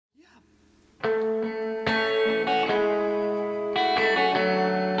Walked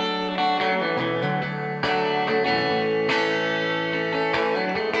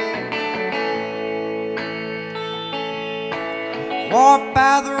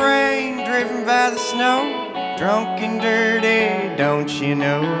by the rain, driven by the snow, drunk and dirty, don't you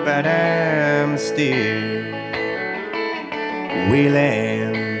know? But I'm still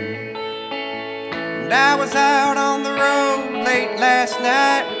Willin. And I was out on the road late last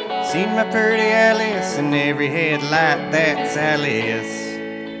night, seen my pretty Alice in every headlight. That's Alice,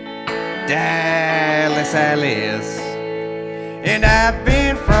 Dallas Alice. And I've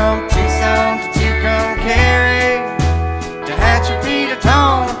been from Tucson to Tucumcari, to Hatchapee to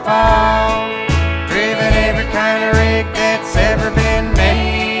Tonopah, driven every kind of rig that's ever been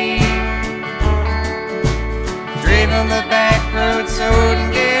made, driven the back road so it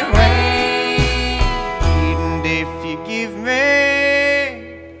wouldn't get weighed. And if you give me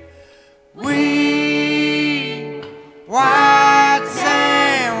weed, white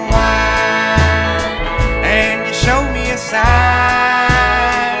sand wine, and you show me a sign,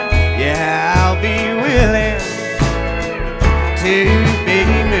 yeah, I'll be willing to be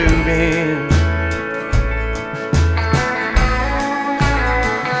moving.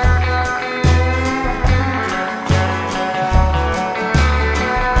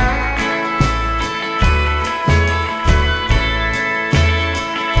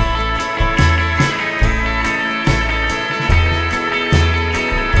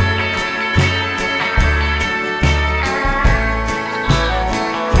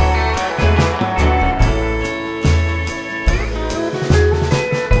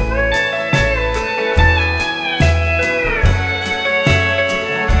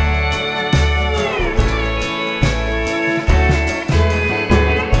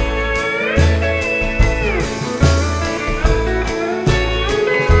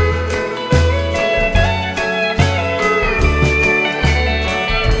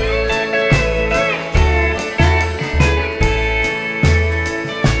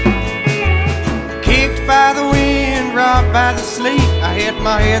 By the wind, robbed by the sleet, I had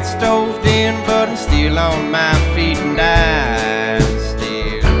my head stoved in, but I'm still on my feet, and I'm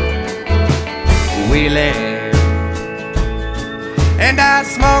still Willin. And I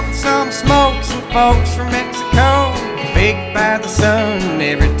smoked some smokes and folks from Mexico, baked by the sun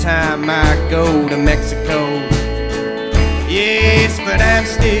every time I go to Mexico. Yes, but I'm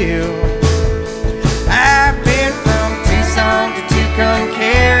still, I've been from Tucson to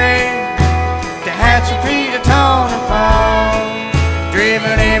Tucumcari, Hatchapee to Tonopah,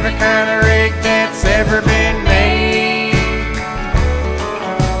 driven every kind of rig that's ever been made,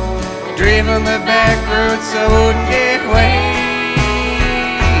 driven the back road so it wouldn't get weighed.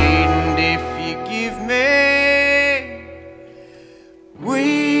 And if you give me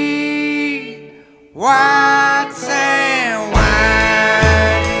weed, white sand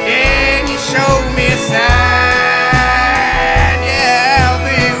wine, and you show me a sign, yeah, I'll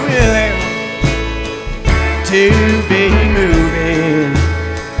be willing to be moving.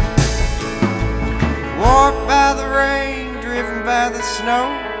 Walked by the rain, driven by the snow,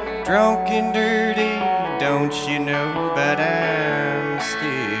 drunk and dirty, don't you know? But I'm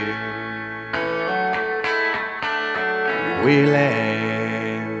still Willin.